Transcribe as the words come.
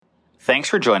Thanks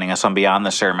for joining us on Beyond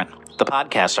the Sermon, the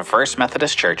podcast of First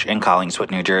Methodist Church in Collingswood,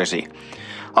 New Jersey.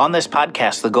 On this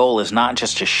podcast, the goal is not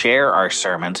just to share our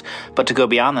sermons, but to go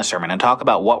beyond the sermon and talk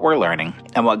about what we're learning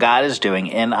and what God is doing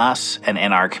in us and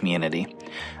in our community.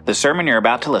 The sermon you're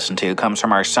about to listen to comes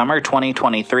from our Summer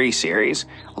 2023 series,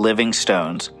 Living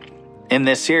Stones. In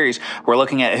this series, we're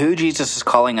looking at who Jesus is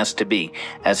calling us to be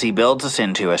as he builds us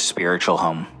into a spiritual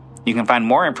home. You can find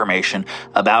more information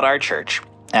about our church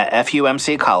at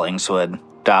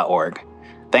fumccollingswood.org.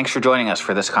 Thanks for joining us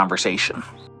for this conversation.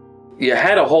 You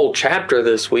had a whole chapter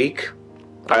this week.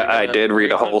 I did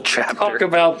read a whole chapter. Talk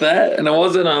about that. And it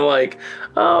wasn't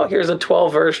here's a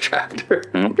 12-verse chapter.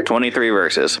 23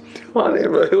 verses.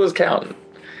 Who was counting?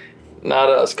 Not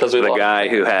us, because we the guy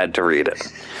who had to read it.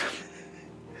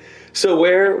 So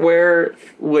where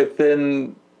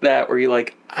within that were you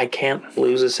like, I can't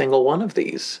lose a single one of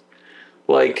these?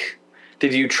 Like,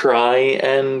 did you try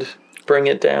and bring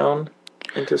it down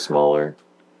into smaller?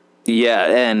 Yeah,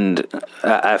 and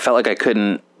I felt like I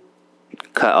couldn't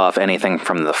cut off anything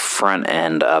from the front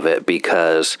end of it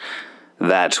because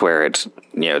that's where it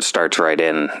starts right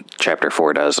in. Chapter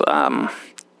 4 does,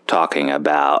 talking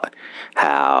about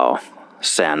how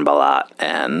Sanballat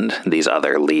and these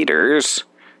other leaders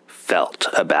felt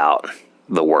about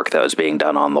the work that was being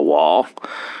done on the wall.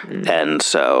 And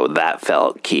so that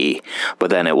felt key. But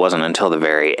then it wasn't until the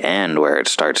very end where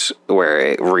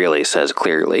it really says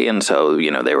clearly. And so,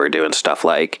 they were doing stuff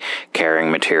like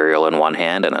carrying material in one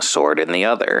hand and a sword in the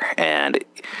other. And,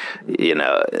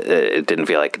 it didn't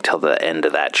feel like until the end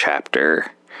of that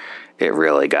chapter, it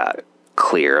really got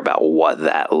clear about what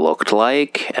that looked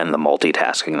like and the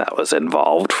multitasking that was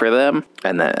involved for them.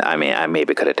 And then, I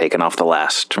maybe could have taken off the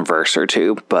last verse or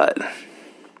two, but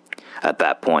at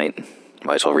that point,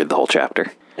 might as well read the whole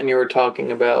chapter. And you were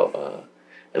talking about,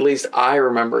 at least I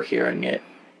remember hearing it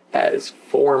as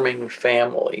forming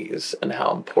families and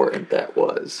how important that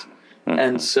was. Mm-hmm.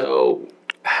 And so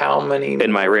how many...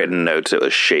 In my written notes, it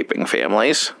was shaping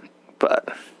families,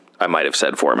 but I might have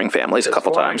said forming families a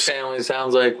couple times. Forming families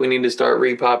sounds like we need to start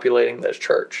repopulating this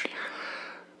church.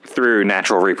 Through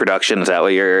natural reproduction, is that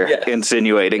what you're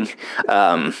insinuating?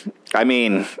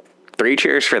 3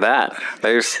 cheers for that.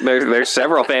 There's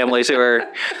several families who are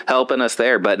helping us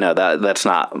there, but no, that's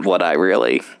not what I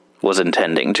really was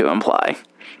intending to imply.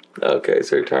 Okay,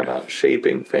 so you're talking about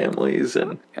shaping families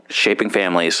and... Shaping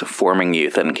families, forming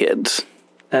youth and kids.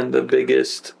 And the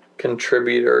biggest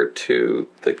contributor to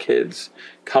the kids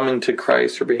coming to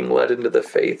Christ or being led into the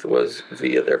faith was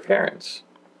via their parents.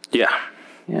 Yeah.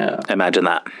 Imagine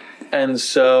that. And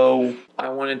so I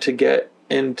wanted to get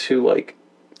into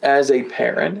as a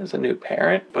parent, as a new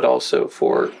parent, but also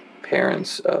for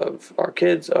parents of our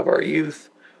kids, of our youth,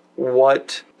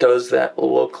 what does that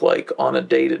look like on a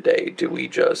day-to-day? Do we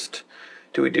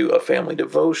do a family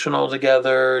devotional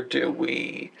together?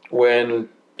 When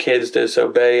kids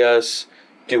disobey us,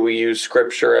 do we use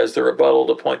scripture as the rebuttal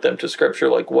to point them to scripture?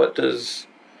 What does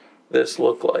this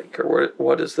look like? Or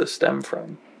what does this stem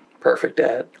from? Perfect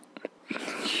dad.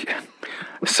 Yeah.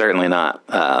 Certainly not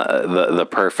the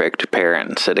perfect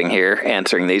parent sitting here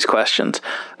answering these questions.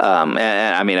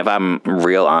 And if I'm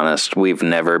real honest, we've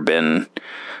never been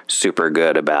super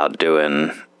good about doing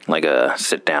a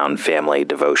sit-down family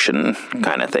devotion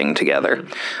kind of thing together.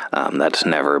 That's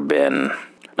never been,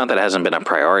 not that it hasn't been a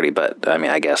priority, but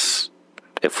I guess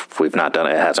if we've not done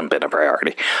it, it hasn't been a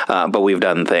priority. But we've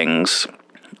done things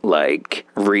like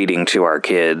reading to our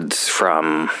kids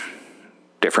from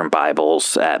different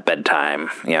Bibles at bedtime,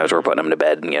 as we're putting them to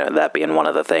bed, that being one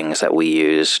of the things that we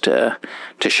use to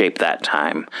shape that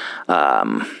time.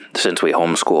 Since we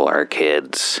homeschool our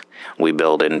kids, we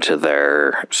build into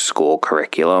their school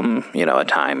curriculum, a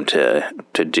time to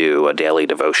do a daily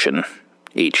devotion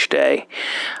each day,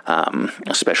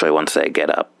 especially once they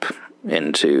get up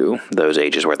into those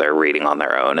ages where they're reading on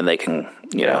their own and they can,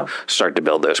 start to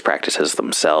build those practices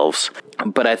themselves.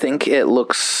 But I think it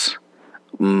looks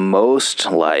most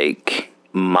like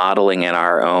modeling in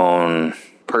our own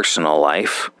personal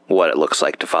life what it looks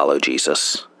like to follow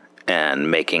Jesus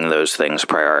and making those things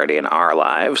priority in our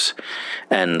lives.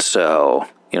 And so,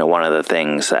 one of the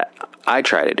things that I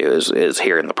try to do is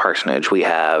here in the parsonage, we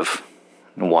have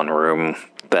one room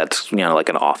that's, like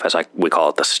an office. We call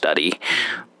it the study,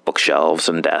 bookshelves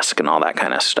and desk and all that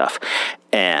kind of stuff.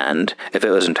 And if it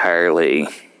was entirely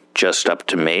just up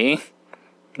to me,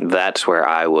 that's where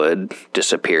I would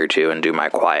disappear to and do my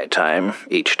quiet time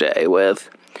each day with,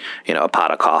 a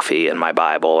pot of coffee and my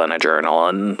Bible and a journal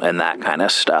and that kind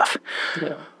of stuff.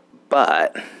 Yeah.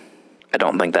 But I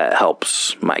don't think that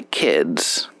helps my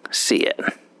kids see it.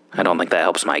 I don't think that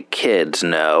helps my kids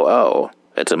know,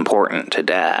 it's important to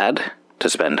Dad to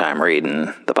spend time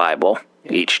reading the Bible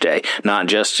each day, not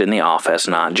just in the office,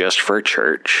 not just for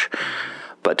church,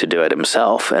 but to do it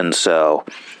himself. And so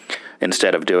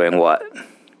instead of doing what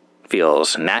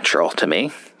feels natural to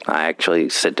me, I actually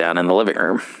sit down in the living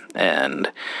room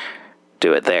and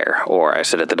do it there, or I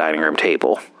sit at the dining room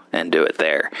table and do it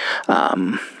there.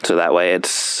 So that way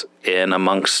it's in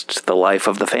amongst the life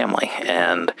of the family,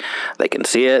 and they can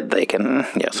see it. They can,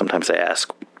 sometimes they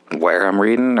ask where I'm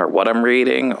reading or what I'm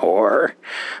reading, or,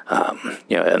 and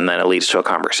then it leads to a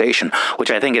conversation,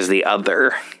 which I think is the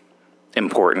other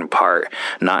important part,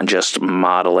 not just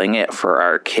modeling it for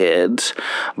our kids,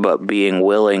 but being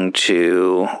willing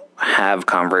to have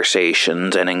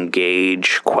conversations and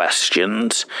engage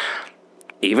questions,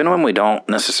 even when we don't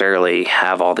necessarily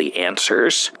have all the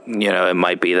answers. It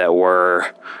might be that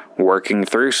we're working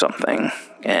through something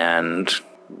and,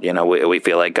 we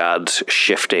feel like God's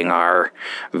shifting our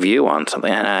view on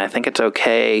something. And I think it's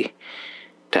okay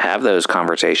to have those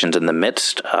conversations in the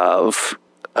midst of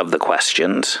the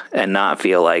questions, and not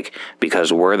feel like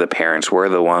because we're the parents, we're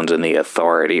the ones in the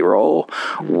authority role,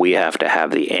 we have to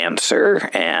have the answer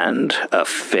and a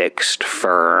fixed,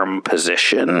 firm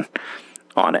position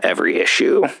on every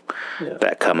issue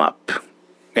that come up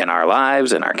in our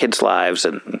lives, in our kids' lives,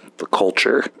 and the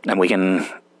culture. And we can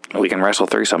wrestle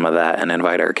through some of that and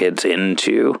invite our kids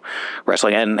into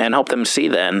wrestling and help them see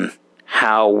then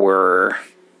how we're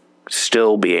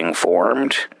still being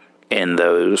formed in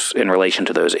relation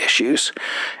to those issues,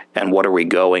 and what are we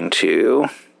going to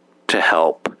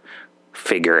help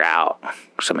figure out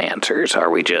some answers. Are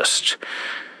we just,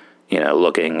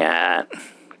 looking at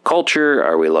culture?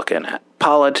 Are we looking at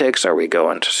politics? Are we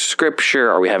going to scripture?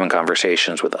 Are we having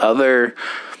conversations with other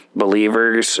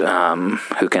believers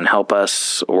who can help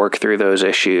us work through those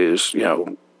issues?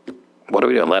 What are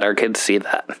we doing? Let our kids see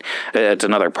that. It's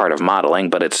another part of modeling,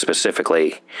 but it's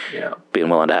specifically being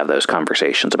willing to have those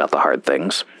conversations about the hard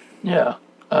things. Yeah.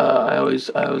 I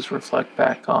always reflect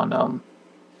back on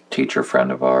teacher friend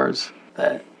of ours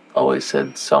that always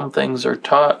said some things are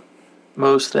taught,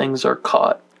 most things are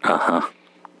caught.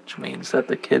 Which means that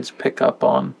the kids pick up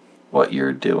on what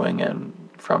you're doing and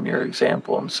from your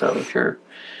example. And so if you're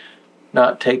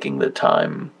not taking the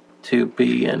time to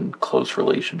be in close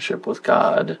relationship with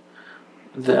God,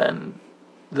 then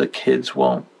the kids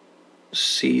won't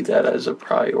see that as a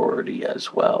priority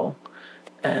as well.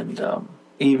 And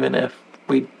even if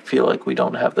we feel like we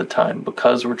don't have the time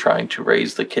because we're trying to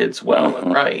raise the kids well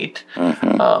and right,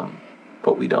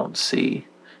 but we don't see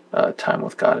time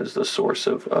with God as the source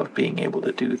of being able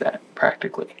to do that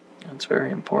practically. It's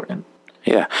very important.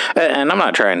 Yeah, and I'm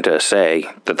not trying to say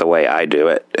that the way I do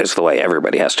it is the way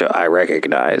everybody has to. I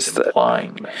recognize that.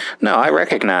 No, I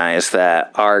recognize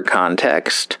that our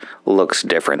context looks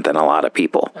different than a lot of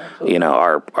people. Absolutely.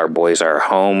 Our boys are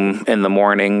home in the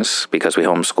mornings because we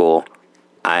homeschool.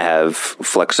 I have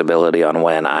flexibility on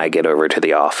when I get over to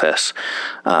the office.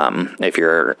 If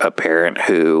you're a parent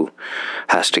who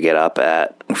has to get up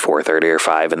at 4:30 or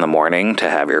 5 in the morning to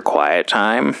have your quiet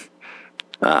time,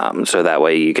 so that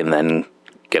way you can then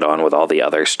get on with all the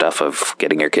other stuff of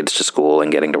getting your kids to school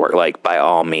and getting to work. Like, by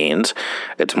all means,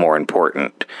 it's more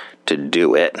important to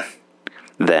do it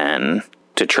than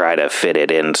to try to fit it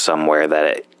in somewhere that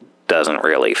it doesn't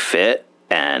really fit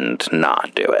and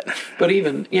not do it. But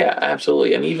even,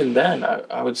 absolutely. And even then,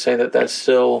 I would say that that's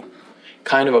still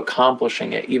kind of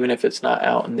accomplishing it, even if it's not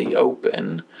out in the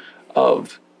open,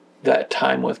 of that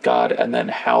time with God, and then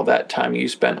how that time you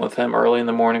spent with Him early in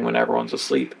the morning when everyone's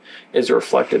asleep is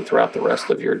reflected throughout the rest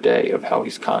of your day, of how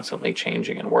He's constantly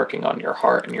changing and working on your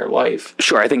heart and your life.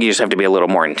 Sure, I think you just have to be a little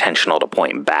more intentional to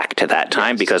point back to that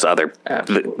time, because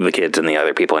the kids and the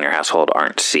other people in your household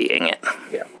aren't seeing it.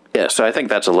 Yeah, so I think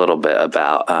that's a little bit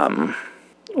about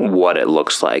what it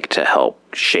looks like to help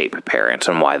shape parents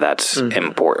and why that's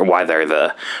important, why they're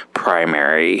the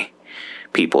primary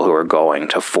people who are going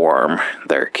to form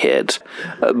their kids.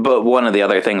 But one of the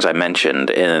other things I mentioned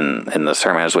in the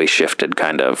sermon as we shifted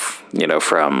kind of,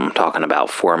 from talking about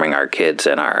forming our kids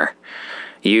and our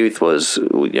youth was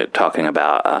talking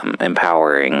about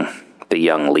empowering the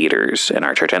young leaders in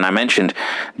our church. And I mentioned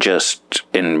just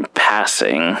in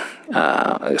passing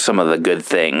some of the good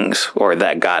things, or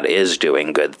that God is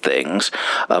doing good things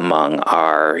among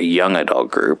our young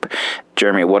adult group.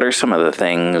 Jeremy, what are some of the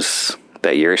things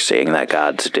that you're seeing that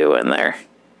God's doing there?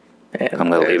 And I'm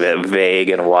going to leave it vague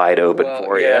and wide open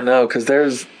for you. Yeah, no, because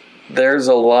there's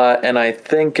a lot, and I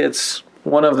think it's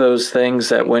one of those things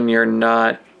that when you're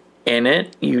not in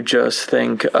it. You just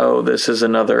think, oh, this is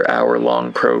another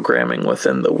hour-long programming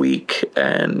within the week,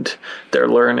 and they're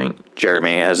learning.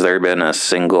 Jeremy, has there been a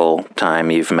single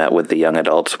time you've met with the young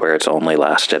adults where it's only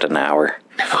lasted an hour?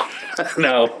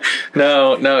 No.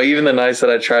 Even the nights that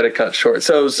I try to cut short.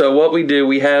 So what we do,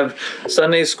 we have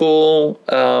Sunday school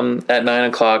at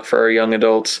 9:00 for our young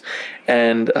adults,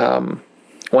 and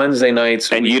Wednesday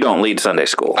nights. And you don't lead Sunday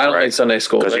school. I don't lead Sunday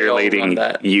school because you're leading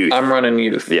youth. I'm running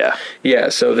youth. Yeah.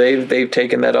 So they've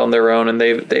taken that on their own, and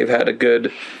they've had a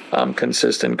good,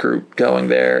 consistent group going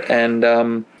there, and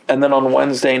then on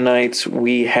Wednesday nights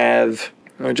we have.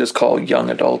 We just call young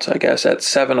adults, I guess, at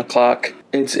 7:00.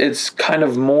 It's kind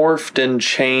of morphed and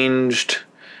changed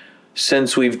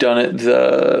since we've done it.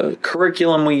 The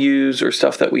curriculum we use or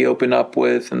stuff that we open up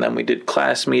with, and then we did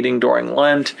class meeting during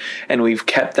Lent, and we've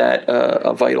kept that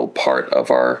a vital part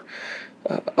of our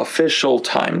official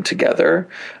time together.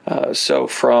 So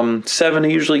from 7 to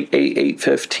usually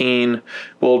 8:15,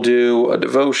 we'll do a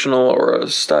devotional or a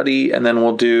study, and then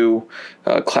we'll do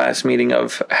a class meeting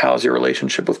of how's your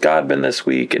relationship with God been this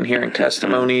week, and hearing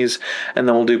testimonies, and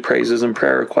then we'll do praises and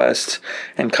prayer requests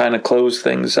and kind of close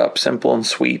things up simple and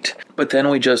sweet. But then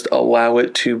we just allow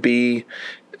it to be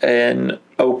an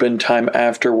open time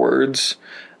afterwards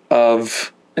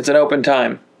it's an open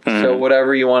time. So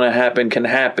whatever you want to happen can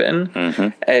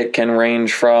happen. It can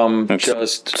range from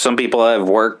just... Some people have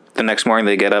work the next morning,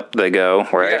 they get up, they go,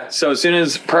 right? Yeah. So as soon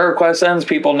as prayer request ends,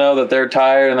 people know that they're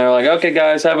tired and they're like, okay,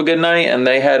 guys, have a good night. And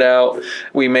they head out.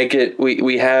 We make it...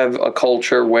 We have a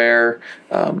culture where...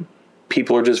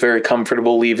 people are just very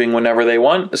comfortable leaving whenever they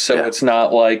want. So it's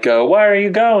not like, why are you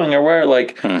going? Or where,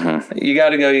 like, you got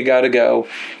to go.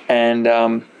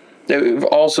 And...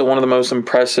 also, one of the most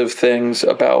impressive things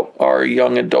about our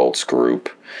young adults group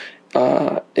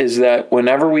is that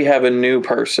whenever we have a new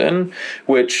person,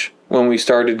 which when we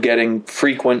started getting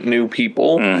frequent new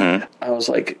people, I was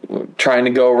like trying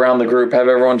to go around the group, have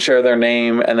everyone share their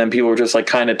name, and then people were just like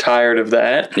kind of tired of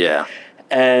that. Yeah.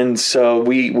 And so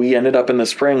we ended up in the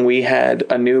spring, we had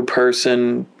a new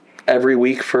person every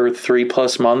week for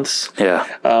 3+ months.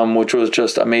 Which was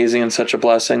just amazing and such a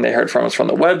blessing. They heard from us from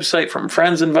the website, from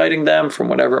friends inviting them, from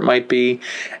whatever it might be.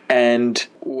 And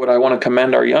what I want to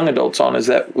commend our young adults on is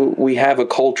that we have a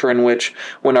culture in which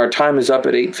when our time is up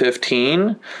at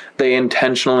 8:15, they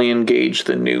intentionally engage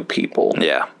the new people.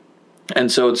 Yeah. And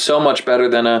so it's so much better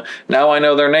than now I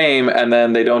know their name, and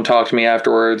then they don't talk to me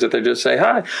afterwards, that they just say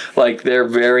hi. Like, they're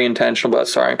very intentional about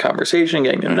starting a conversation,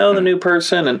 getting to know the new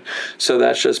person. And so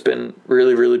that's just been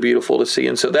really, really beautiful to see.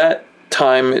 And so that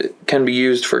time can be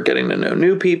used for getting to know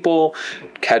new people,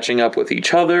 catching up with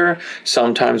each other.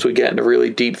 Sometimes we get into really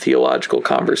deep theological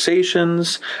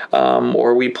conversations,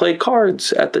 or we play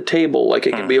cards at the table. Like,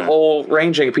 it can be a whole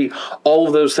ranging, it can be all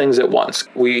of those things at once.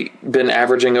 We've been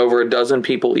averaging over a dozen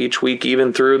people each week,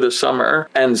 even through the summer.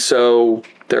 And so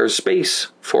there's space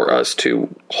for us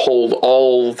to hold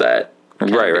all that.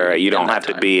 Right. You don't have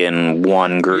to be in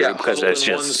one group because it's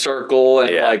just one circle,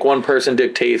 and like one person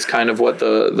dictates kind of what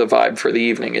the vibe for the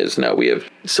evening is. No, we have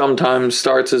sometimes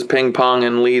starts as ping pong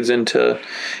and leads into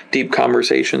deep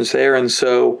conversations there. And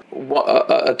so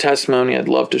a testimony I'd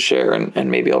love to share, and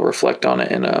maybe I'll reflect on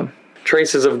it in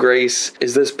Traces of Grace,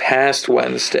 is this past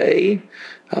Wednesday.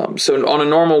 So on a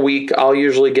normal week, I'll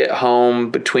usually get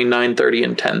home between 9:30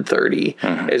 and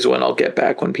 10:30 is when I'll get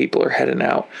back when people are heading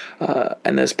out.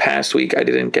 And this past week, I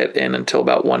didn't get in until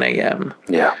about 1 a.m.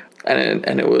 Yeah.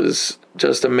 And it was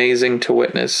just amazing to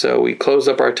witness. So we closed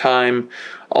up our time.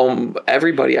 I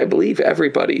believe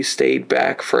everybody stayed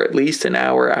back for at least an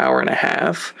hour and a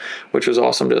half, which was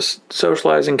awesome. Just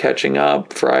socializing, catching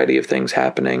up, variety of things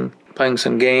happening, playing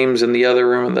some games in the other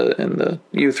room, in the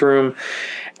youth room.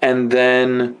 And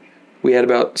then we had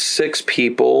about 6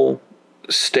 people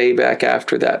stay back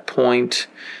after that point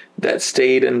that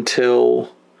stayed until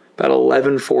about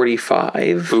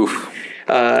 11:45. Oof.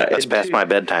 That's past my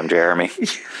bedtime, Jeremy.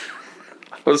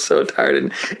 I was so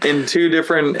tired. In two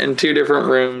different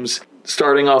rooms,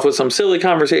 starting off with some silly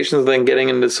conversations, then getting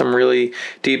into some really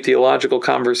deep theological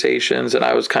conversations, and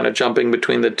I was kind of jumping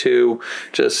between the two,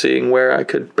 just seeing where I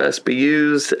could best be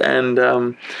used, and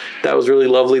that was really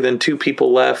lovely. Then 2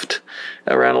 people left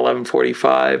around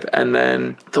 11:45, and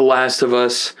then the last of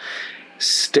us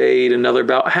stayed another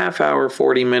about half hour,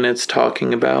 40 minutes,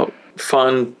 talking about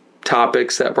fun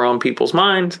topics that were on people's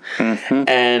minds,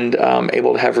 and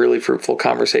able to have really fruitful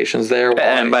conversations there.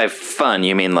 And by fun,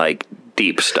 you mean like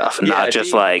deep stuff, not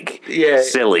just like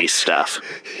silly stuff.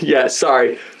 Yeah,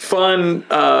 sorry. Fun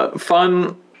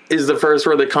is the first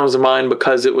word that comes to mind,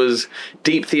 because it was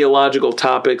deep theological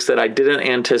topics that I didn't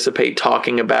anticipate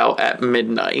talking about at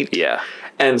midnight. Yeah.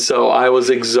 And so I was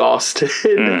exhausted.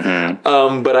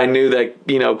 But I knew that,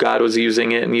 God was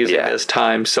using it and using this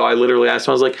time. So I literally asked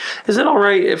him, I was like, is it all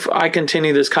right if I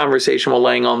continue this conversation while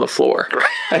laying on the floor?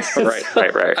 Right.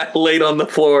 I laid on the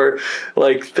floor,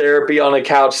 like therapy on a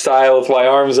couch style, with my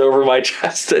arms over my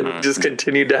chest, and just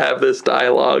continued to have this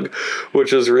dialogue,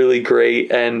 which was really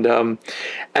great. And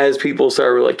as people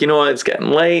started like, you know what, it's getting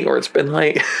late, or it's been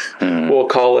late, we'll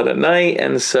call it a night.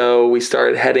 And so we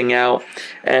started heading out,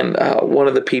 and one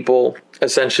of the people,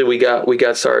 essentially we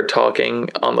got started talking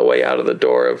on the way out of the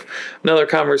door of another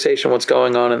conversation, what's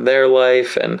going on in their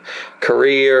life and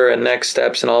career and next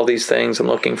steps and all these things, and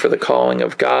looking for the calling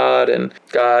of God. And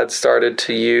God started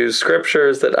to use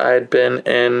scriptures that I had been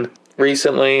in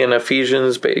recently in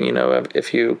Ephesians, but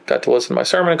if you got to listen to my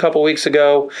sermon a couple weeks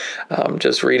ago,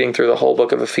 just reading through the whole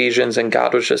book of Ephesians, and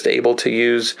God was just able to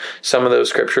use some of those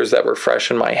scriptures that were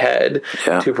fresh in my head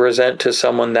to present to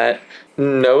someone that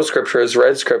knows scripture, has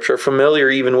read scripture, familiar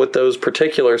even with those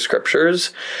particular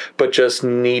scriptures, but just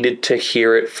needed to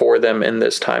hear it for them in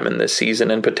this time, in this season,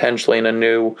 and potentially in a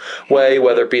new way,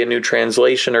 whether it be a new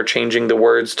translation or changing the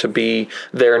words to be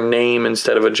their name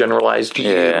instead of a generalized you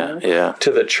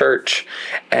to the church.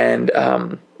 And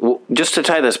just to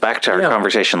tie this back to our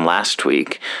conversation last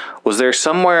week, was there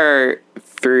somewhere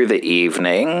through the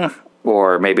evening,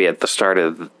 or maybe at the start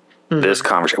of this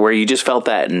conversation, where you just felt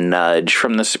that nudge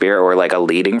from the Spirit, or like a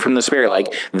leading from the Spirit,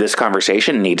 like this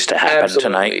conversation needs to happen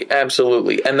tonight?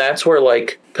 Absolutely. And that's where,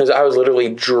 because I was literally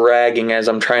dragging as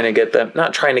I'm trying to get them,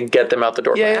 not trying to get them out the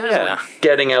door, but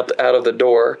getting out of the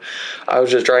door, I was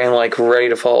just dragging, ready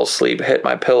to fall asleep, hit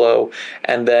my pillow,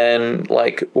 and then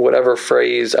whatever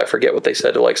phrase, I forget what they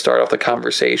said to start off the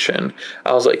conversation,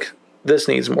 I was like, this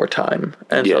needs more time.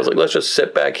 And so I was like, let's just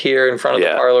sit back here in front of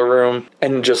the parlor room,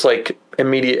 and just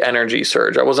immediate energy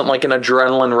surge. I wasn't like an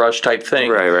adrenaline rush type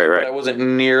thing. Right. But I wasn't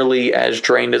nearly as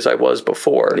drained as I was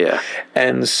before. Yeah.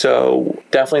 And so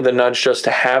definitely the nudge just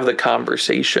to have the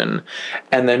conversation,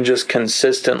 and then just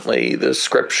consistently the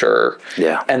scripture.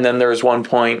 Yeah. And then there was one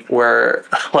point where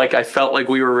I felt like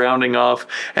we were rounding off,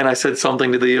 and I said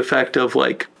something to the effect of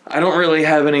I don't really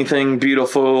have anything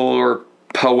beautiful or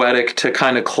poetic to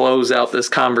kind of close out this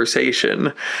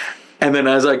conversation. And then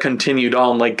as I continued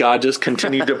on, God just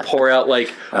continued to pour out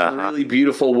really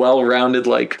beautiful, well-rounded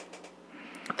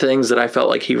things that I felt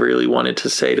like he really wanted to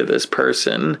say to this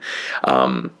person.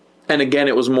 And again,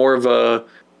 it was more of a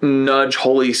nudge,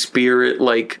 Holy Spirit,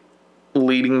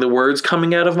 leading the words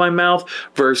coming out of my mouth,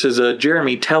 versus a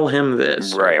Jeremy, tell him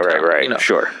this. Right.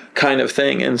 Sure. Kind of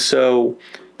thing. And so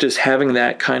just having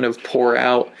that kind of pour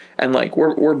out, and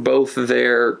we're both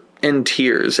there in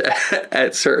tears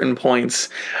at certain points,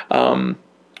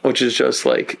 which is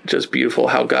just beautiful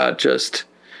how God just,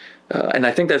 and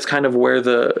I think that's kind of where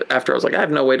after I was I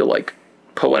have no way to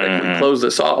poetically close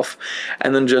this off.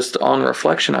 And then just on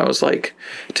reflection, I was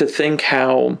to think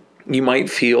how you might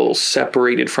feel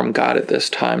separated from God at this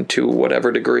time to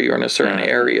whatever degree or in a certain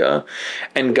area.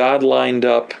 And God lined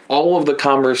up all of the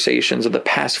conversations of the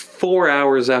past 4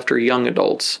 hours after young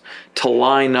adults to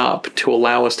line up to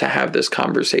allow us to have this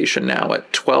conversation now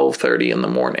at 12:30 in the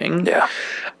morning. Yeah.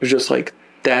 It was just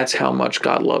that's how much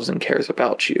God loves and cares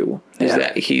about you, is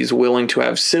that he's willing to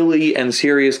have silly and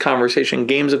serious conversation,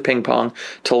 games of ping pong,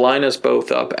 to line us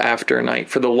both up after night.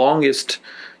 For the longest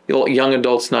young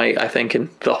adults night, I think, in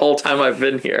the whole time I've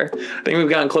been here. I think we've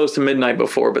gotten close to midnight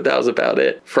before, but that was about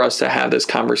it for us to have this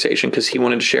conversation, because he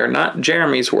wanted to share not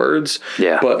Jeremy's words,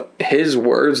 but his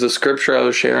words, the scripture I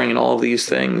was sharing, and all of these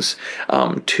things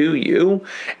to you.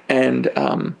 And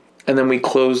then we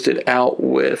closed it out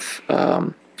with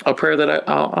a prayer that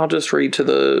I'll just read to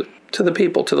the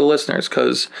people, to the listeners,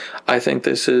 because I think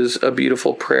this is a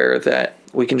beautiful prayer that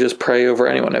we can just pray over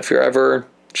anyone. If you're ever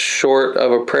short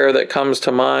of a prayer that comes to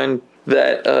mind,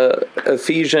 that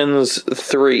Ephesians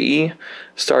 3,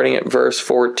 starting at verse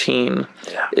 14,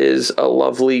 is a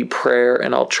lovely prayer,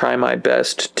 and I'll try my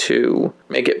best to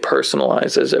make it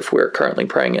personalized as if we're currently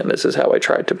praying it. And this is how I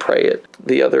tried to pray it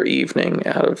the other evening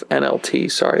out of NLT.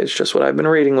 Sorry, it's just what I've been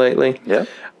reading lately. Yeah.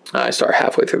 I start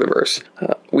halfway through the verse.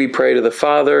 We pray to the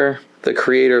Father, the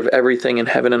creator of everything in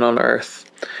heaven and on earth,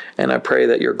 and I pray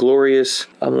that your glorious,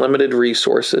 unlimited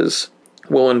resources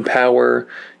will empower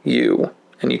you,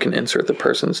 and you can insert the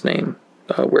person's name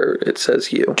where it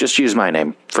says you. Just use my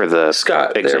name for the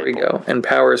Scott, example. There we go.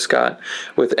 Empower Scott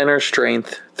with inner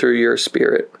strength through your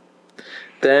spirit.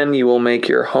 Then you will make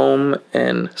your home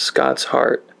in Scott's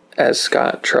heart as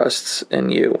Scott trusts in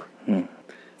you.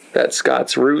 That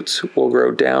Scott's roots will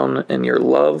grow down in your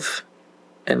love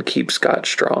and keep Scott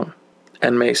strong.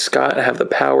 And may Scott have the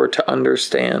power to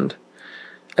understand,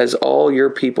 as all your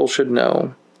people should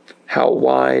know, how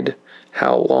wide,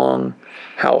 how long,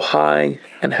 how high,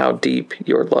 and how deep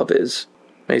your love is.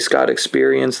 May Scott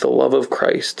experience the love of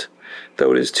Christ,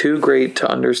 though it is too great to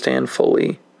understand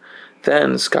fully.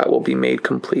 Then Scott will be made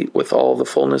complete with all the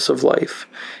fullness of life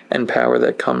and power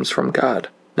that comes from God.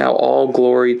 Now all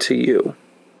glory to you,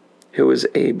 who is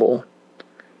able,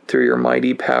 through your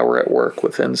mighty power at work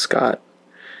within Scott,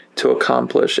 to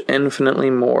accomplish infinitely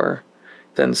more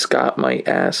than Scott might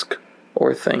ask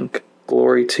or think.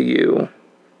 Glory to you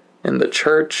in the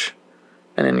church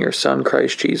and in your Son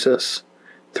Christ Jesus,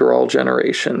 through all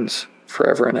generations,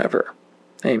 forever and ever.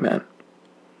 Amen.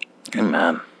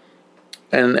 Amen.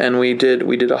 And we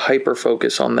did a hyper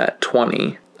focus on that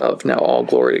 20 of now all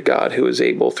glory to God, who is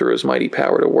able through his mighty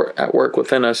power to at work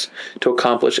within us to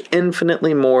accomplish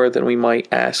infinitely more than we might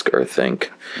ask or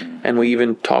think. And we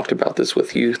even talked about this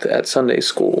with youth at Sunday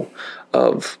school,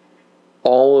 of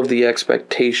all of the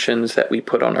expectations that we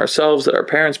put on ourselves, that our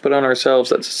parents put on ourselves,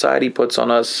 that society puts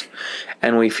on us,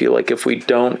 and we feel like if we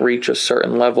don't reach a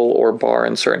certain level or bar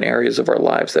in certain areas of our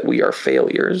lives, that we are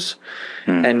failures.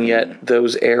 And yet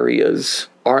those areas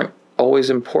aren't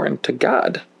always important to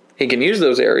God. He can use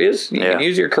those areas. You can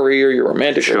use your career, your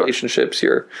romantic relationships,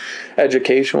 your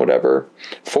education, whatever,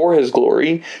 for his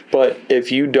glory. But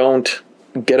if you don't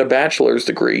get a bachelor's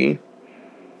degree,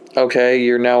 okay,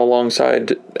 you're now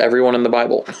alongside everyone in the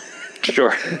Bible.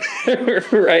 Sure.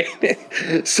 Right?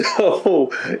 So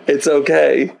it's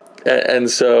okay. And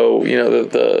so,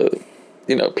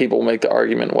 people make the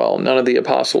argument, well, none of the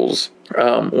apostles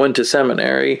went to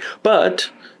seminary, but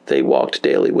they walked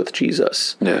daily with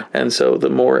Jesus. Yeah. And so the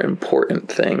more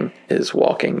important thing is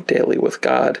walking daily with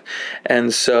God.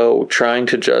 And so trying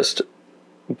to just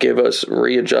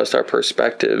readjust our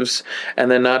perspectives,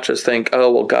 and then not just think,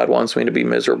 oh, well, God wants me to be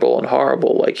miserable and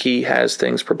horrible. Like, he has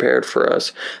things prepared for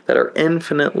us that are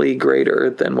infinitely greater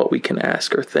than what we can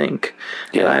ask or think.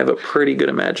 Yeah. And I have a pretty good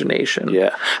imagination.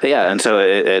 Yeah. Yeah. And so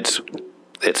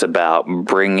it's about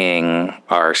bringing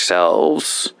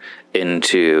ourselves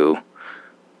into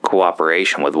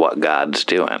cooperation with what God's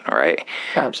doing, right?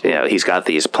 Absolutely. He's got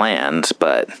these plans,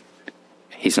 but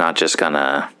he's not just going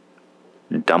to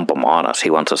dump them on us.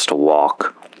 He wants us to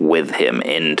walk with him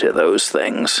into those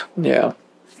things. Yeah.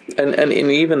 And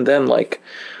even then, like,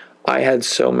 I had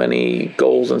so many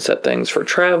goals and set things for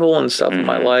travel and stuff in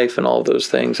my life and all of those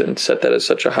things, and set that as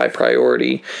such a high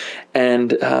priority.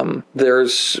 And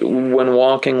when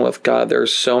walking with God,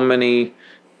 there's so many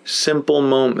simple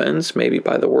moments, maybe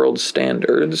by the world's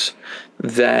standards,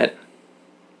 that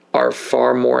are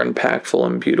far more impactful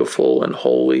and beautiful and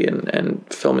holy and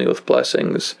fill me with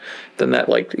blessings than that.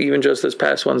 Like, even just this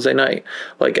past Wednesday night,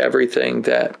 like, everything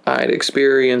that I'd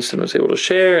experienced and was able to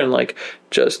share, and like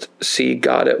just see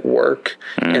God at work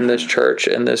in this church,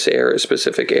 in this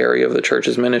specific area of the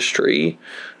church's ministry.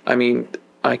 I mean,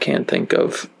 I can't think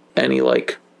of any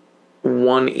like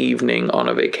one evening on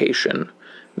a vacation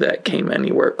that came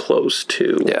anywhere close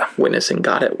to witnessing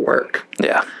God at work.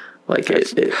 Yeah. Like,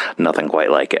 it nothing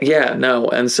quite like it. Yeah, no.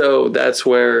 And so that's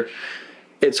where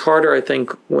it's harder, I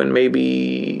think, when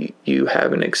maybe you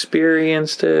haven't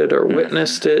experienced it or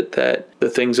witnessed it, that the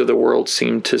things of the world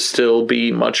seem to still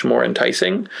be much more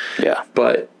enticing. Yeah.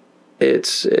 But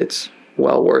it's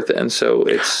well worth it. And so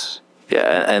it's...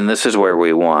 Yeah, and this is where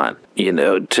we want,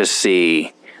 to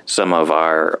see some of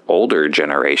our older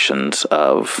generations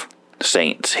of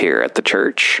saints here at the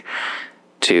church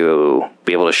to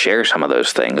be able to share some of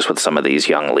those things with some of these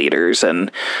young leaders,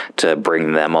 and to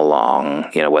bring them along,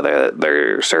 whether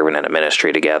they're serving in a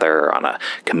ministry together or on a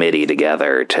committee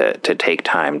together, to take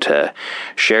time to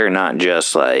share, not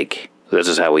just like, this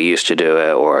is how we used to do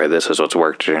it, or this is what's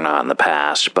worked or not in the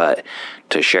past, but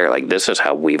to share, like, this is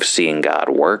how we've seen God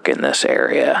work in this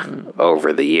area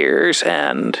over the years,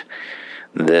 and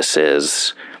this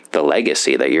is the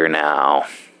legacy that you're now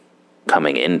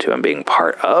coming into and being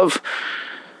part of.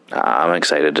 I'm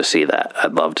excited to see that.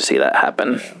 I'd love to see that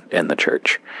happen in the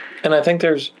church. And I think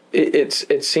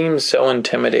it seems so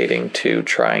intimidating to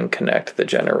try and connect the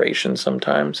generations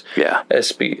sometimes. Yeah.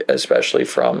 Especially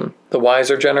from the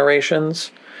wiser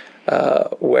generations,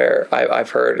 where I've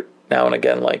heard now and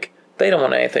again, like, they don't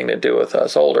want anything to do with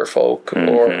us older folk,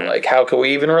 or like, how can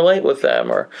we even relate with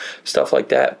them, or stuff like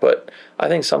that. But I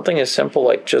think something as simple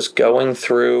like just going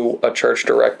through a church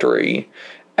directory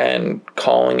and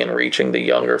calling and reaching the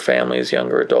younger families,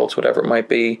 younger adults, whatever it might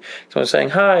be. Someone saying,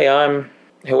 hi, I'm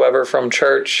whoever from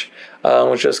church.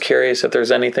 Was just curious if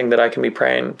there's anything that I can be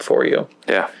praying for you.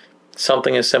 Yeah.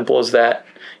 Something as simple as that.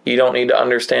 You don't need to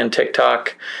understand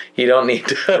TikTok. You don't need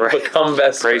to become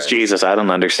best Praise friends. Jesus. I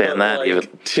don't understand that.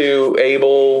 Like, to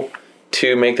able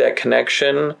to make that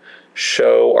connection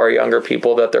show our younger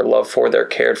people that they're loved for, they're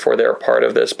cared for, they're a part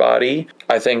of this body,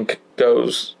 I think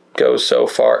goes so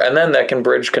far. And then that can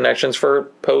bridge connections for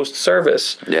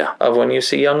post-service. Yeah. Of when you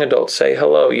see young adults, say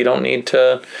hello. You don't need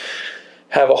to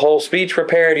have a whole speech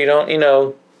prepared. You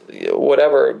don't,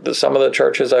 whatever. Some of the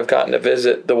churches I've gotten to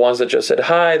visit, the ones that just said,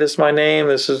 hi, this is my name.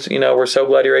 This is, we're so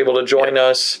glad you're able to join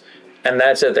us. And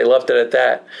that's it. They left it at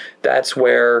that. That's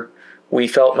where we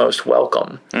felt most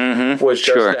welcome. Was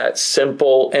just that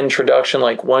simple introduction,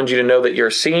 like wanted you to know that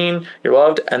you're seen, you're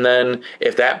loved, and then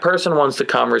if that person wants to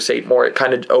conversate more, it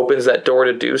kind of opens that door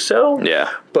to do so. Yeah.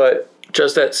 But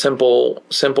just that simple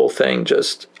thing,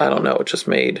 just, I don't know, it just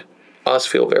made us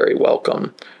feel very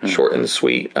welcome, short and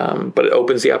sweet. But it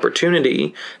opens the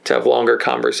opportunity to have longer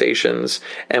conversations,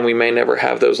 and we may never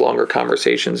have those longer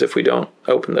conversations if we don't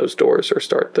open those doors or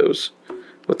start those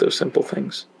with those simple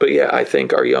things. But yeah, I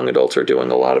think our young adults are doing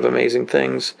a lot of amazing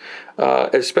things,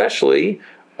 especially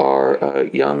our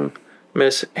young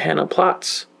Miss Hannah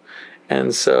Plotz.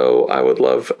 And so I would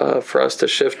love for us to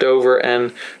shift over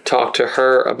and talk to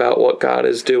her about what God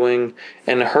is doing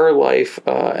in her life,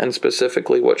 and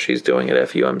specifically what she's doing at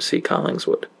FUMC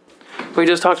Collingswood. We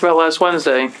just talked about last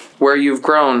Wednesday where you've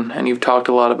grown, and you've talked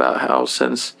a lot about how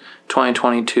since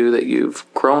 2022 that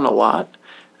you've grown a lot.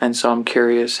 And so I'm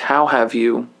curious, how have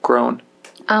you grown?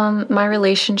 My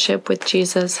relationship with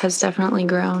Jesus has definitely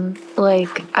grown.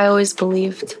 Like, I always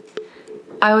believed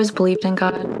in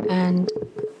God, and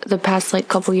the past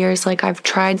couple years, I've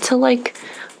tried to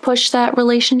push that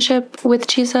relationship with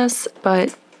Jesus,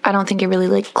 but I don't think it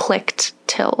really clicked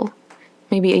till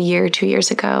maybe a year or 2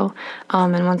 years ago.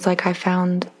 And once I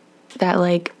found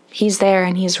that he's there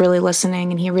and he's really listening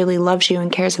and he really loves you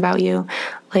and cares about you,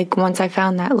 once I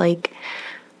found that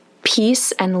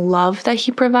peace and love that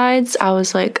he provides, I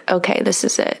was okay, this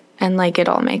is it. And it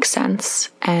all makes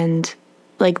sense. And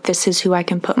this is who I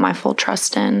can put my full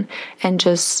trust in and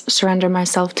just surrender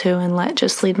myself to and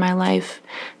let lead my life,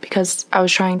 because I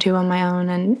was trying to on my own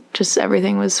and just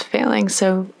everything was failing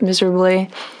so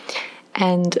miserably.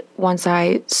 And once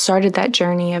I started that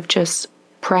journey of just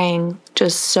praying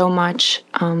just so much,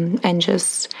 and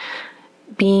just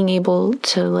being able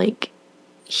to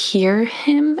hear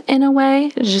him in a way,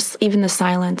 just even the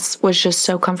silence was just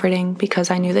so comforting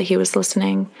because I knew that he was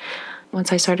listening.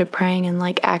 Once I started praying and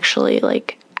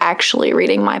actually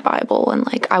reading my Bible, and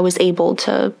I was able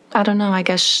to, I don't know, I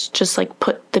guess just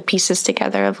put the pieces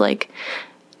together of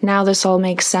now this all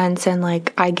makes sense, and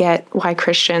I get why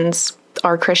Christians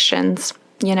are Christians,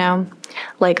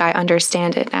 I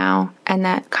understand it now. And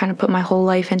that kind of put my whole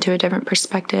life into a different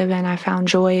perspective, and I found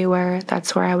joy where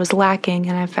that's where I was lacking,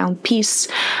 and I found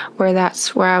peace where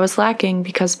that's where I was lacking,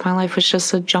 because my life was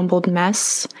just a jumbled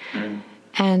mess.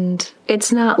 And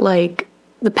it's not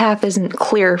the path isn't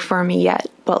clear for me yet,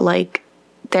 but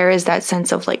there is that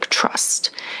sense of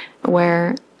trust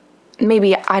where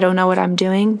maybe I don't know what I'm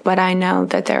doing, but I know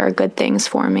that there are good things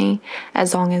for me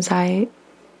as long as I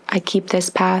keep this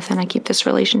path and I keep this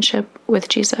relationship with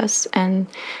Jesus. And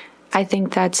I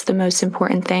think that's the most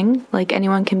important thing.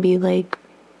 Anyone can be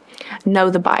know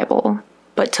the Bible,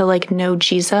 but to know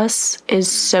Jesus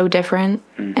is so different.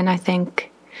 And I think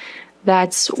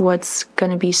that's what's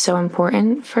going to be so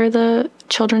important for the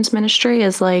children's ministry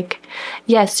is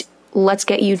yes, let's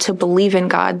get you to believe in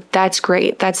God. That's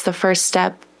great. That's the first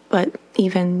step. But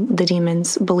even the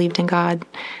demons believed in God.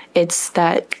 It's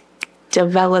that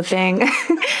developing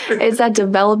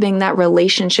that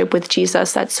relationship with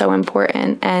Jesus that's so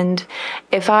important. And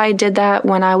if I did that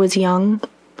when I was young,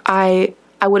 I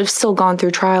would have still gone through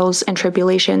trials and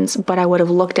tribulations, but I would have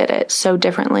looked at it so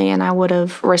differently, and I would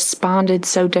have responded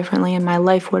so differently, and my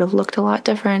life would have looked a lot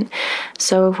different.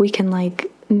 So if we can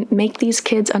make these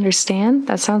kids understand,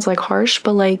 that sounds harsh,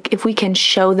 but if we can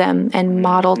show them and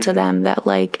model to them that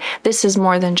this is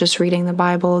more than just reading the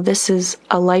Bible, this is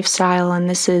a lifestyle, and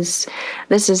this is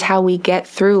how we get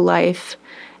through life,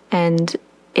 and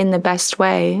in the best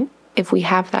way. If we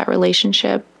have that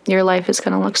relationship, your life is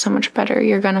going to look so much better.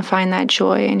 You're going to find that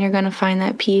joy, and you're going to find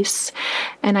that peace.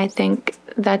 And I think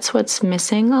that's what's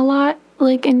missing a lot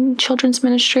in children's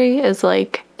ministry is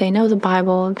they know the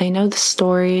Bible, they know the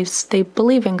stories, they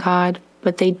believe in God,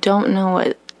 but they don't know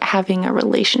what having a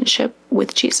relationship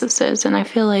with Jesus is. And I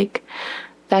feel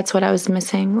that's what I was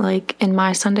missing in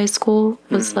my Sunday school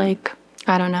was I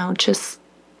don't know, just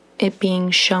it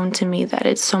being shown to me that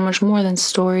it's so much more than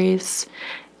stories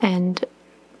and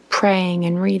praying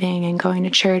and reading and going to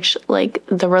church.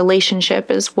 The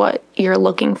relationship is what you're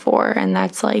looking for, and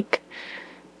that's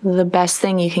the best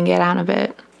thing you can get out of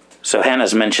it. So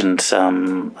Hannah's mentioned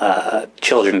some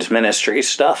children's ministry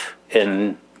stuff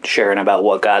in sharing about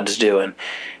what God's doing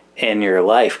in your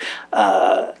life.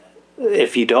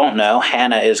 If you don't know,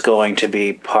 Hannah is going to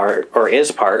be part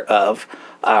of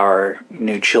our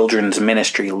new children's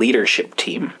ministry leadership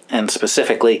team. And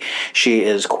specifically, she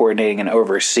is coordinating and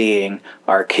overseeing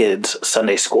our kids'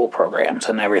 Sunday school programs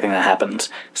and everything that happens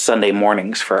Sunday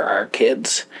mornings for our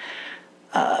kids.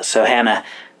 So Hannah,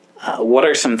 what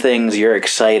are some things you're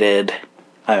excited?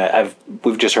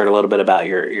 We've just heard a little bit about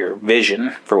your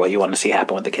vision for what you want to see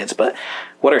happen with the kids, but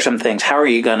what are some things? How are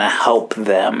you going to help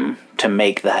them to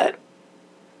make that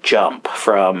jump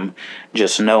from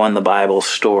just knowing the Bible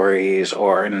stories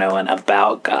or knowing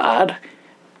about God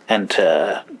and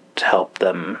to help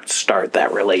them start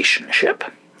that relationship?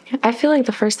 I feel like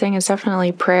the first thing is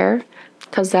definitely prayer,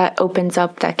 because that opens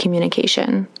up that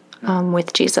communication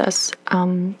with Jesus.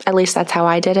 At least that's how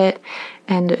I did it,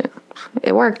 and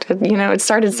it worked. It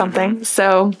started something.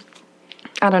 So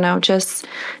I don't know, just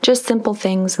simple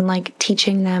things, and like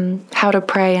teaching them how to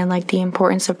pray and like the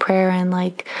importance of prayer, and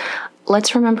like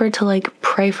let's remember to like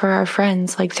pray for our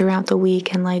friends like throughout the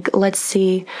week, and like let's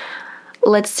see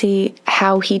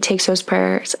how he takes those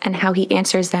prayers and how he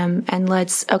answers them, and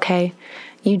okay,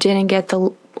 you didn't get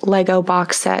the Lego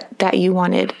box set that you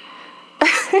wanted.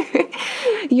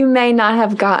 You may not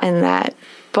have gotten that,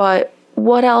 but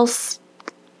what else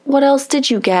did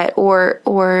you get, or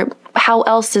how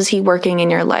else is he working in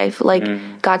your life?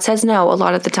 Like God says no a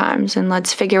lot of the times, and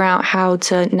let's figure out how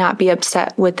to not be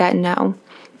upset with that no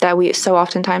that we so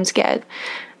oftentimes get.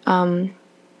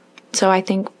 So I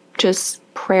think just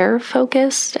prayer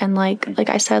focused, and like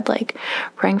I said, like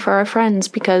praying for our friends,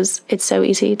 because it's so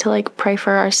easy to like pray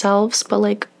for ourselves, but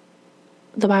like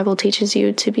the Bible teaches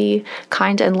you to be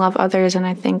kind and love others. And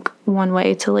I think one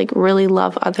way to like really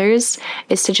love others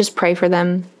is to just pray for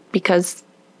them, because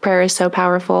prayer is so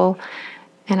powerful.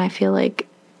 And I feel like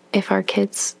if our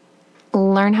kids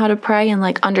learn how to pray and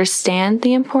like understand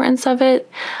the importance of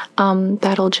it,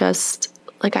 that'll just,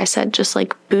 like I said, just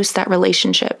like boost that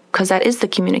relationship, because that is the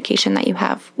communication that you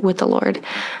have with the Lord.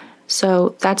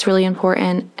 So that's really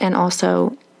important. And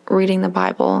also reading the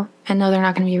Bible. And no, they're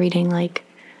not going to be reading like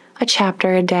a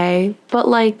chapter a day, but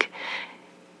like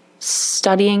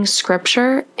studying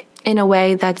scripture in a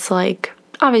way that's like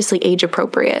obviously age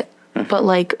appropriate, but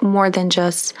like more than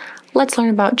just let's learn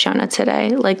about Jonah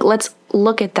today. Like let's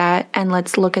look at that, and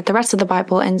let's look at the rest of the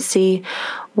Bible and see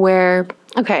or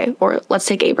let's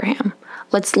take Abraham.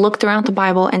 Let's look throughout the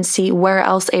Bible and see where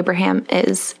else Abraham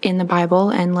is in the Bible,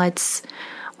 and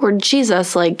or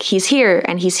Jesus, like he's here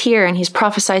and he's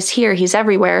prophesied here, he's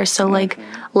everywhere. So like,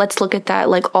 let's look at that,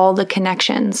 like all the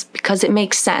connections, because it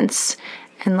makes sense.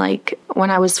 And like when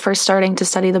I was first starting to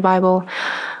study the Bible,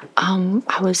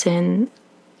 I was in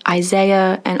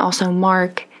Isaiah and also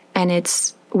Mark, and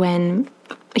it's when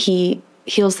he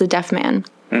heals the deaf man.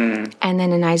 And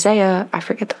then in Isaiah, I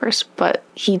forget the verse, but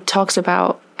he talks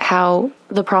about how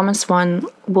the promised one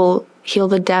will heal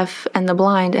the deaf and the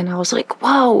blind. And I was like,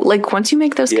 whoa, like once you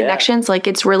make those connections, like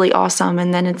it's really awesome.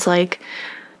 And then it's like,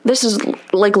 this is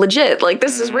like legit, like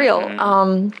this is real.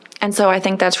 And so I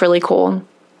think that's really cool.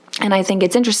 And I think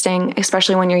it's interesting,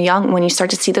 especially when you're young, when you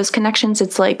start to see those connections,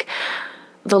 it's like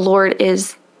the Lord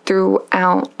is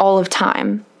throughout all of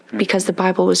time, because the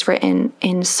Bible was written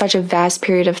in such a vast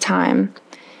period of time.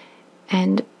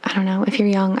 And I don't know, if you're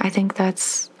young, I think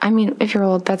if you're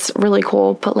old, that's really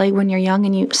cool. But like when you're young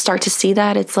and you start to see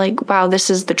that, it's like, wow, this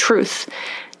is the truth.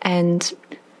 And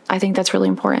I think that's really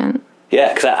important.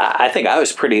 Yeah, because I think I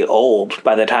was pretty old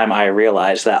by the time I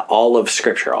realized that all of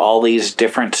Scripture, all these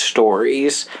different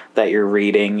stories that you're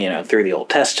reading, through the Old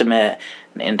Testament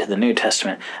and into the New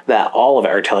Testament, that all of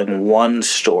it are telling one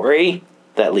story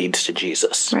that leads to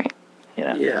Jesus. Right.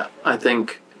 Yeah, I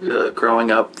think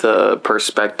growing up, the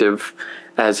perspective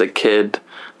as a kid,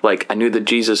 like I knew the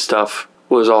Jesus stuff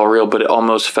was all real, but it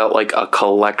almost felt like a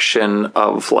collection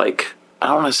of like, I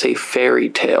don't want to say fairy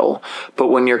tale, but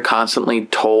when you're constantly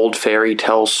told fairy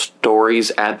tale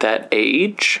stories at that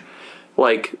age,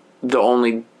 like the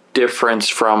only difference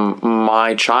from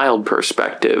my child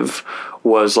perspective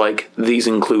was like, these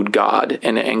include God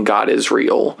and God is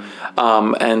real.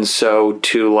 And so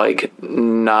to like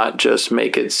not just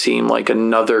make it seem like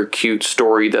another cute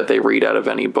story that they read out of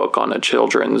any book on a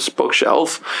children's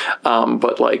bookshelf,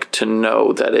 but like to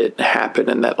know that it happened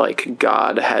and that like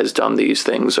God has done these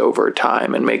things over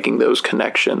time, and making those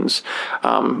connections,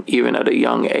 even at a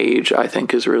young age, I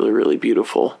think is really, really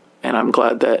beautiful. And I'm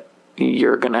glad that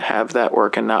you're going to have that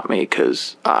work and not me,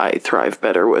 because I thrive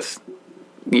better with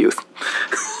youth.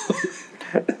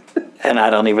 And I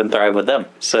don't even thrive with them.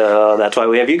 So that's why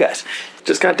we have you guys.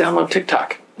 Just got to download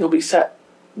TikTok. You'll be set.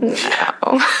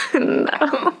 No.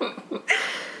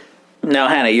 Now,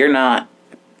 Hannah, you're not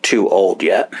too old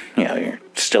yet. You know, you're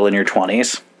still in your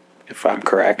 20s, if I'm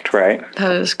correct, right?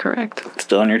 That is correct.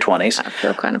 Still in your 20s. I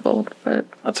feel kind of old, but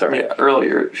That's all right. Yeah,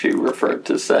 earlier she referred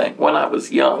to saying, when I was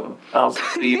young. I was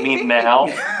like, do you mean now?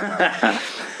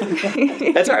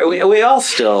 That's all right. We all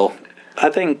still, I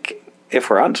think, if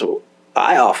we're honest,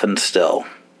 I often still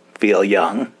feel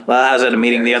young. Well, I was at a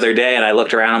meeting the other day and I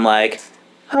looked around, I'm like,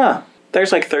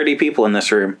 there's like 30 people in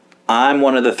this room. I'm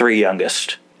one of the 3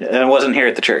 youngest. And I wasn't here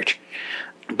at the church.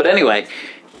 But anyway,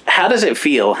 how does it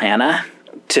feel, Hannah,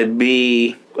 to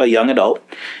be a young adult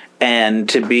and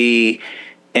to be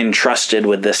entrusted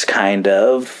with this kind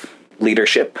of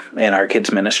leadership in our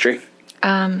kids' ministry?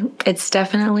 It's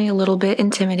definitely a little bit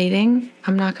intimidating.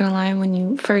 I'm not going to lie. When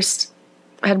you first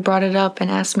had brought it up and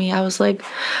asked me, I was like,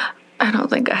 I don't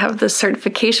think I have the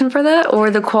certification for that or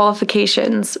the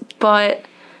qualifications. But,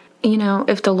 you know,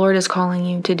 if the Lord is calling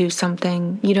you to do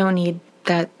something, you don't need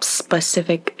that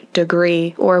specific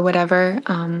degree or whatever.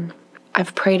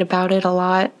 I've prayed about it a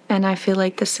lot, and I feel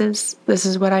like this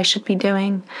is what I should be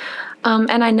doing.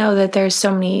 And I know that there's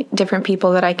so many different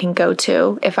people that I can go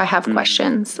to if I have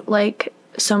questions. Like,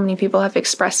 so many people have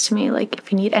expressed to me, like,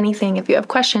 if you need anything, if you have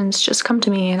questions, just come to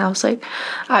me. And I was like,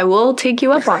 I will take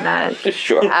you up on that.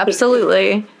 Sure.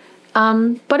 Absolutely.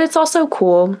 But it's also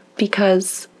cool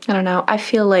because, I don't know, I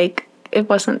feel like it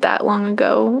wasn't that long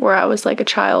ago where I was like a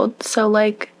child. So,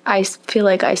 like, I feel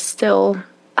like I still,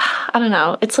 I don't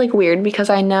know. It's like weird because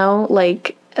I know,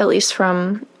 like, at least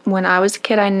from when I was a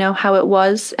kid, I know how it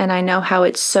was, and I know how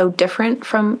it's so different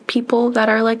from people that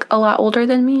are like a lot older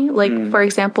than me. Like, for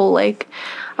example, like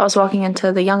I was walking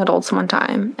into the young adults one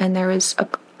time, and there was a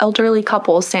elderly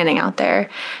couple standing out there,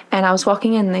 and I was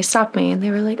walking in, and they stopped me, and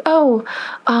they were like, "Oh,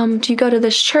 do you go to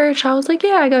this church?" I was like,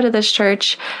 "Yeah, I go to this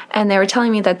church," and they were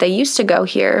telling me that they used to go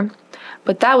here,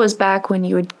 but that was back when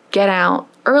you would get out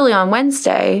early on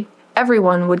Wednesday.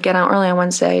 Everyone would get out early on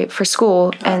Wednesday for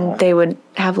school, and they would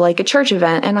have like a church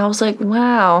event. And I was like,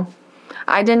 wow,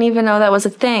 I didn't even know that was a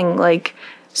thing. Like,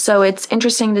 so it's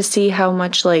interesting to see how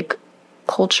much like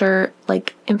culture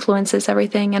like influences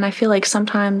everything. And I feel like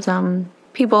sometimes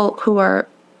people who are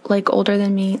like older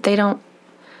than me, they don't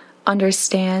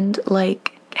understand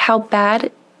like how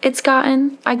bad it's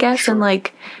gotten, I guess, Sure. and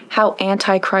like how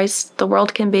anti-Christ the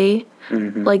world can be.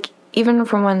 Like, even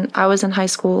from when I was in high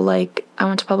school, like, I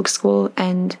went to public school,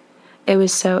 and it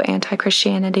was so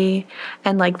anti-Christianity,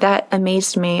 and, like, that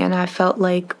amazed me, and I felt,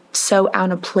 like, so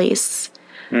out of place,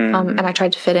 and I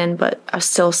tried to fit in, but I was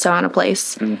still so out of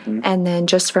place, and then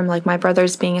just from, like, my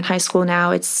brothers being in high school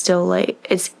now, it's still, like,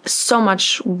 it's so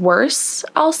much worse,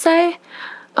 I'll say,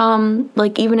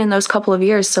 like, even in those couple of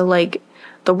years, so, like,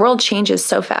 the world changes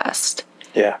so fast,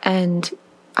 and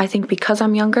I think because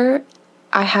I'm younger,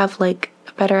 I have, like,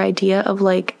 a better idea of,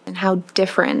 like, how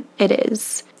different it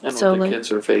is. And so, what the like,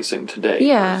 kids are facing today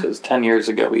Yeah. versus 10 years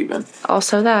ago even.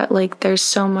 also that, like, there's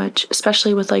so much,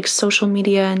 especially with, like, social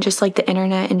media and just, like, the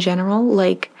internet in general,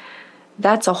 like,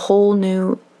 that's a whole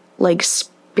new, like,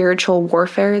 spiritual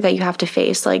warfare that you have to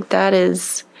face. Like, that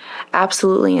is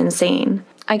absolutely insane.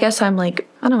 I guess I'm, like,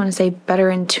 I don't want to say better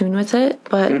in tune with it,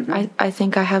 but I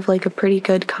think I have, like, a pretty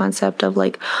good concept of,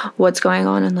 like, what's going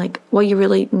on and, like, what you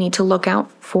really need to look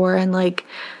out for. And, like,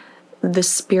 the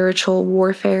spiritual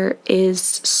warfare is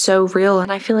so real. And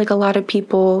I feel like a lot of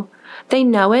people, they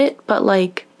know it, but,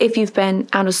 like, if you've been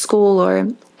out of school or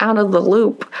out of the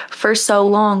loop for so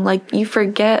long, like, you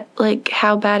forget, like,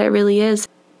 how bad it really is.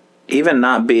 Even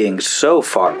not being so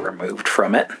far removed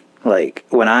from it. Like,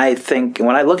 when I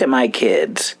look at my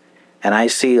kids and I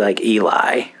see, like,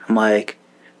 Eli, I'm like,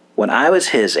 when I was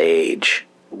his age,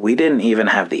 we didn't even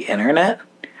have the internet.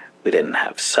 We didn't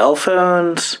have cell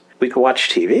phones. We could watch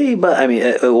TV, but, I mean,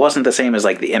 it wasn't the same as,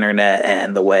 like, the internet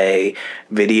and the way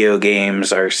video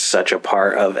games are such a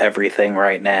part of everything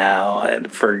right now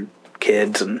and for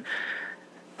kids. And,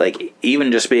 like,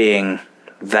 even just being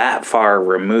that far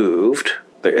removed,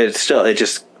 it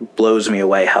just blows me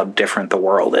away how different the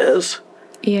world is.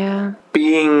 Yeah.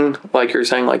 Being, like you're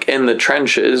saying, like, in the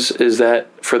trenches, is that,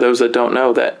 for those that don't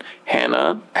know, that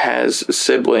Hannah has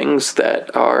siblings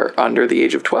that are under the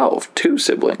age of 12. 2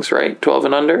 siblings, right? 12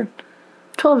 and under?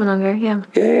 12 and under, yeah.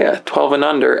 Yeah, 12 and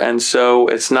under. And so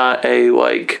it's not a,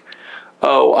 like,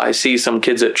 oh, I see some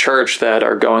kids at church that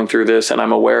are going through this, and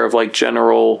I'm aware of, like,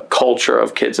 general culture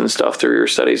of kids and stuff through your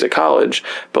studies at college,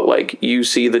 but, like, you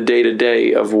see the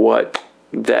day-to-day of what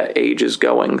that age is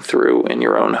going through in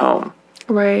your own home.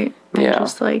 Right. And Yeah.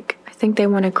 just, like, I think they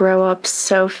want to grow up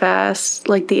so fast.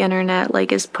 Like the internet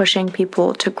like is pushing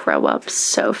people to grow up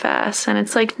so fast. And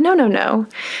it's like, no.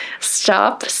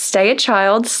 Stop. Stay a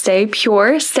child. Stay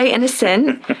pure. Stay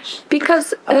innocent.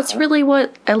 Because that's really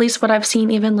what, at least what I've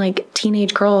seen, even like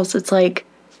teenage girls, it's like,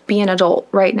 be an adult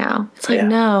right now. It's like,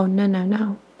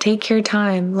 no. Take your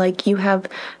time. Like you have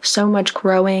so much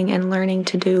growing and learning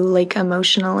to do, like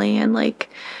emotionally, and like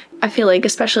I feel like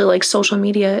especially like social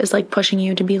media is like pushing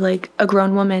you to be like a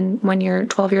grown woman when you're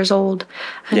 12 years old.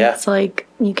 And it's like,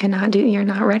 you're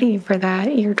not ready for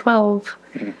that. You're 12.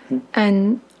 Mm-hmm.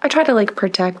 And I try to like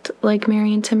protect like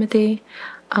Mary and Timothy.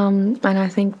 And I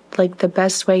think like the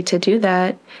best way to do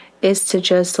that is to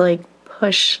just like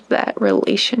push that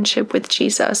relationship with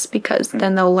Jesus, because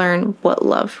then they'll learn what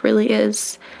love really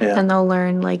is. And they'll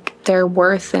learn like their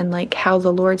worth and like how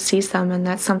the Lord sees them. And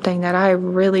that's something that I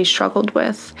really struggled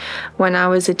with when I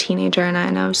was a teenager, and I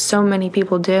know so many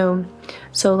people do.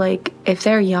 So like if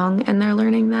they're young and they're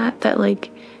learning that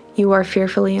like you are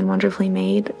fearfully and wonderfully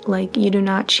made, like you do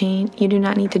not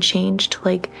need to change to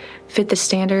like fit the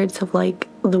standards of like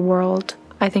the world.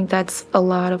 I think that's a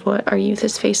lot of what our youth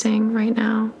is facing right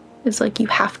now. It's like you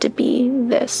have to be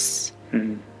this,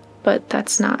 but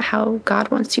that's not how God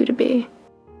wants you to be.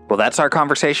 Well, that's our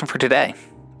conversation for today,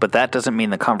 but that doesn't mean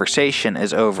the conversation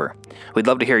is over. We'd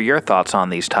love to hear your thoughts on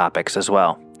these topics as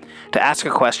well. To ask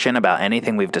a question about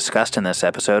anything we've discussed in this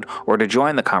episode, or to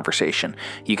join the conversation,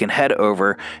 you can head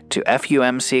over to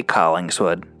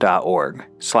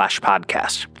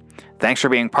fumccollingswood.org/podcast. Thanks for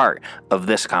being part of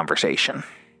this conversation.